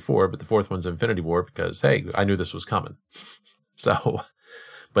 we'll say 4, but the 4th one's Infinity War because, hey, I knew this was coming.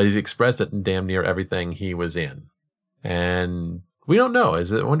 But he's expressed it in damn near everything he was in. And we don't know.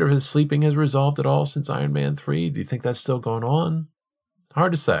 I wonder if his sleeping has resolved at all since Iron Man 3? Do you think that's still going on?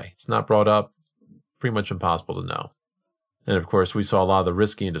 Hard to say. It's not brought up. Pretty much impossible to know. And of course, we saw a lot of the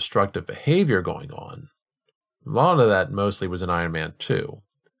risky and destructive behavior going on. A lot of that mostly was in Iron Man 2.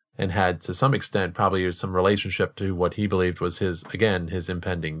 And had, to some extent, probably some relationship to what he believed was his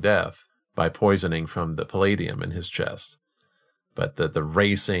impending death by poisoning from the palladium in his chest. But the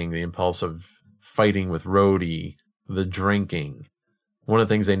racing, the impulsive fighting with Rhodey, the drinking. One of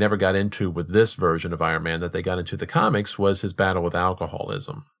the things they never got into with this version of Iron Man that they got into the comics was his battle with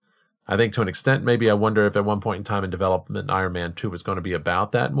alcoholism. I think to an extent, maybe I wonder if at one point in time in development, Iron Man 2 was going to be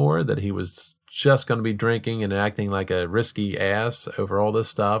about that more, that he was just going to be drinking and acting like a risky ass over all this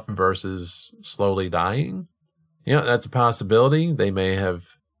stuff versus slowly dying. That's a possibility. They may have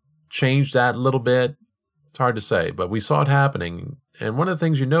changed that a little bit. It's hard to say, but we saw it happening. And one of the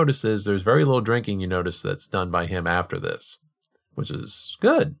things you notice is there's very little drinking you notice that's done by him after this, which is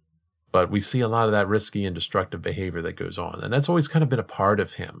good. But we see a lot of that risky and destructive behavior that goes on. And that's always kind of been a part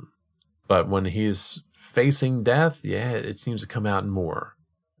of him. But when he's facing death, yeah, it seems to come out more.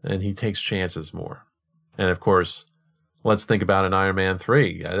 And he takes chances more. And of course, let's think about in Iron Man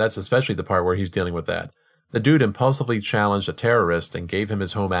 3. That's especially the part where he's dealing with that. The dude impulsively challenged a terrorist and gave him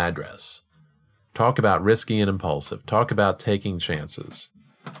his home address. Talk about risky and impulsive. Talk about taking chances.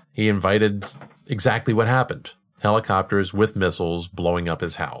 He invited exactly what happened. Helicopters with missiles blowing up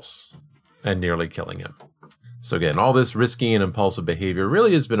his house and nearly killing him. So again, all this risky and impulsive behavior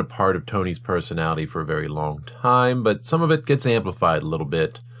really has been a part of Tony's personality for a very long time, but some of it gets amplified a little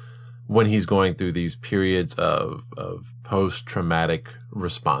bit when he's going through these periods of post-traumatic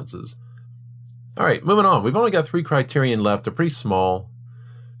responses. All right, moving on. We've only got 3 criterion left. They're pretty small.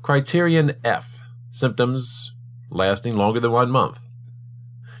 Criterion F, symptoms lasting longer than 1 month.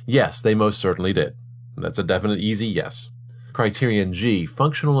 Yes, they most certainly did. That's a definite easy yes. Criterion G,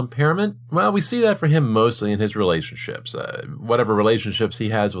 functional impairment. Well, we see that for him mostly in his relationships. Whatever relationships he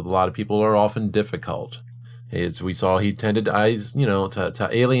has with a lot of people are often difficult. As we saw, he tended to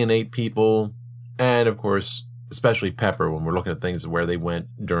alienate people. And of course, especially Pepper, when we're looking at things where they went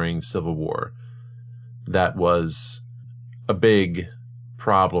during Civil War. That was a big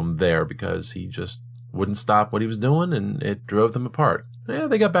problem there because he just wouldn't stop what he was doing and it drove them apart. Yeah,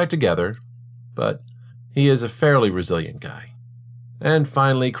 they got back together, but he is a fairly resilient guy. And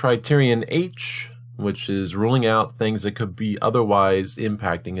finally, criterion H, which is ruling out things that could be otherwise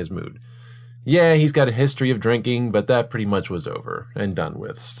impacting his mood. Yeah, he's got a history of drinking, but that pretty much was over and done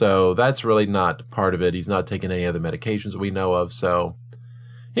with. So that's really not part of it. He's not taking any other medications that we know of. So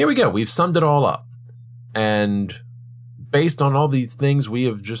here we go. We've summed it all up. And based on all these things we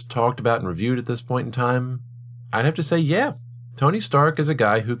have just talked about and reviewed at this point in time, I'd have to say, yeah, Tony Stark is a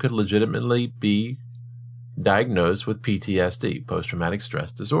guy who could legitimately be diagnosed with PTSD, post-traumatic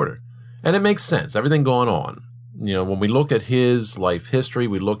stress disorder. And it makes sense, everything going on. You know, when we look at his life history,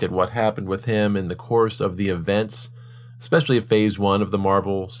 we look at what happened with him in the course of the events, especially of Phase 1 of the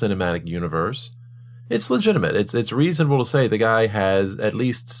Marvel Cinematic Universe. It's legitimate. It's reasonable to say the guy has at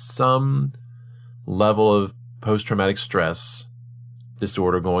least some level of post-traumatic stress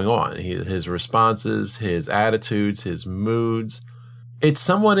disorder going on. His responses, his attitudes, his moods. It's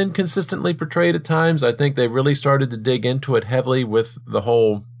somewhat inconsistently portrayed at times. I think they really started to dig into it heavily with the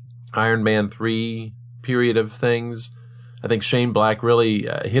whole Iron Man 3 period of things. I think Shane Black really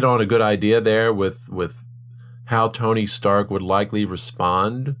hit on a good idea there with how Tony Stark would likely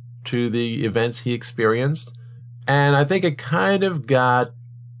respond to the events he experienced. And I think it kind of got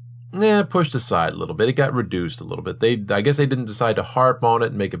pushed aside a little bit. It got reduced a little bit. I guess they didn't decide to harp on it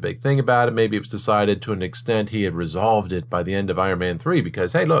and make a big thing about it. Maybe it was decided to an extent he had resolved it by the end of Iron Man 3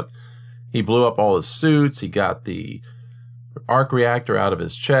 because, hey, look, he blew up all his suits. He got the arc reactor out of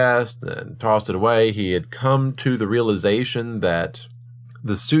his chest and tossed it away. He had come to the realization that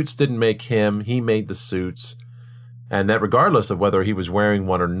the suits didn't make him. He made the suits. And that regardless of whether he was wearing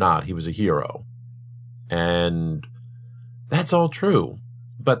one or not, he was a hero. And that's all true.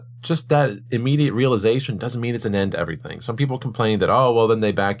 But just that immediate realization doesn't mean it's an end to everything. Some people complain that, oh, well, then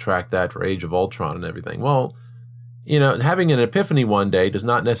they backtrack that for Age of Ultron and everything. Well, you know, having an epiphany one day does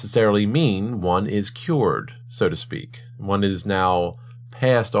not necessarily mean one is cured, so to speak. One is now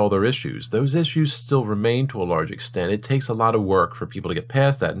past all their issues. Those issues still remain to a large extent. It takes a lot of work for people to get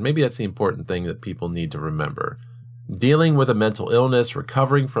past that. And maybe that's the important thing that people need to remember. Dealing with a mental illness,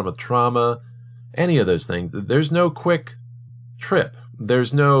 recovering from a trauma, any of those things, there's no quick trip.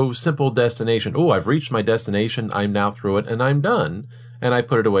 There's no simple destination. Oh, I've reached my destination. I'm now through it and I'm done. And I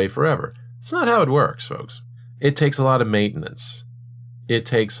put it away forever. It's not how it works, folks. It takes a lot of maintenance. It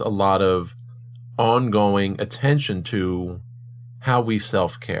takes a lot of ongoing attention to how we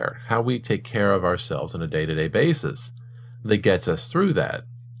self-care, how we take care of ourselves on a day-to-day basis that gets us through that.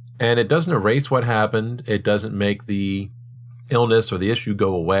 And it doesn't erase what happened. It doesn't make the illness or the issue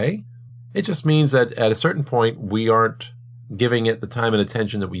go away. It just means that at a certain point, we aren't giving it the time and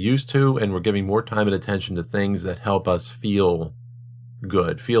attention that we used to, and we're giving more time and attention to things that help us feel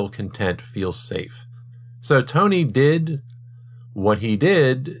good, feel content, feel safe. So Tony did what he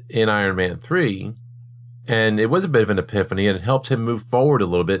did in Iron Man 3, and it was a bit of an epiphany, and it helped him move forward a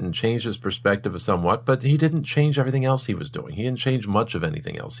little bit and change his perspective somewhat, but he didn't change everything else he was doing. He didn't change much of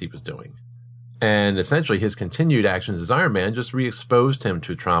anything else he was doing. And essentially his continued actions as Iron Man just re-exposed him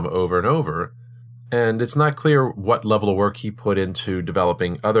to trauma over and over. And it's not clear what level of work he put into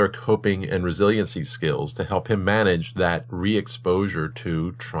developing other coping and resiliency skills to help him manage that re-exposure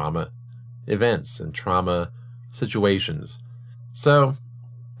to trauma events and trauma situations. So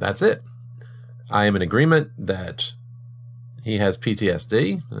that's it. I am in agreement that he has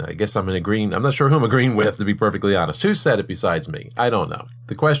PTSD. I guess I'm not sure who I'm agreeing with, to be perfectly honest. Who said it besides me? I don't know.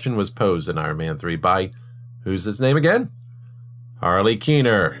 The question was posed in Iron Man 3 by, who's his name again? Harley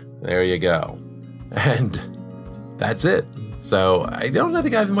Keener. There you go. And that's it. So I don't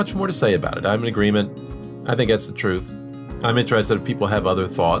think I have much more to say about it. I'm in agreement. I think that's the truth. I'm interested if people have other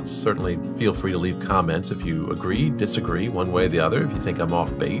thoughts. Certainly feel free to leave comments if you agree, disagree, one way or the other. If you think I'm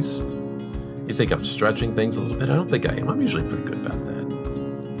off base, you think I'm stretching things a little bit. I don't think I am. I'm usually pretty good about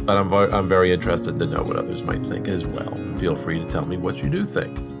that. But I'm very interested to know what others might think as well. Feel free to tell me what you do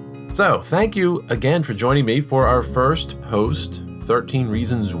think. So thank you again for joining me for our first post 13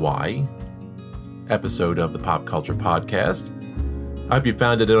 Reasons Why episode of the Pop Culture Podcast. I hope you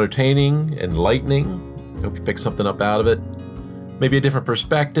found it entertaining, enlightening. I hope you picked something up out of it. Maybe a different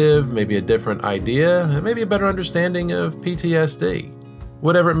perspective, maybe a different idea, and maybe a better understanding of PTSD.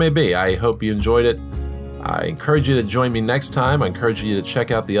 Whatever it may be, I hope you enjoyed it. I encourage you to join me next time. I encourage you to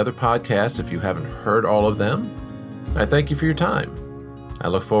check out the other podcasts if you haven't heard all of them. I thank you for your time. I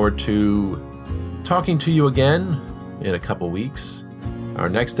look forward to talking to you again in a couple weeks. Our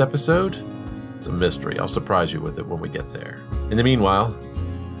next episode, it's a mystery. I'll surprise you with it when we get there. In the meanwhile,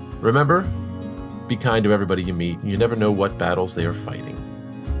 remember, be kind to everybody you meet. You never know what battles they are fighting.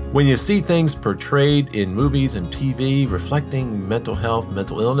 When you see things portrayed in movies and TV reflecting mental health,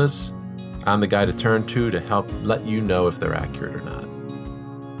 mental illness, I'm the guy to turn to help let you know if they're accurate or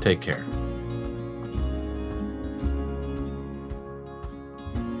not. Take care.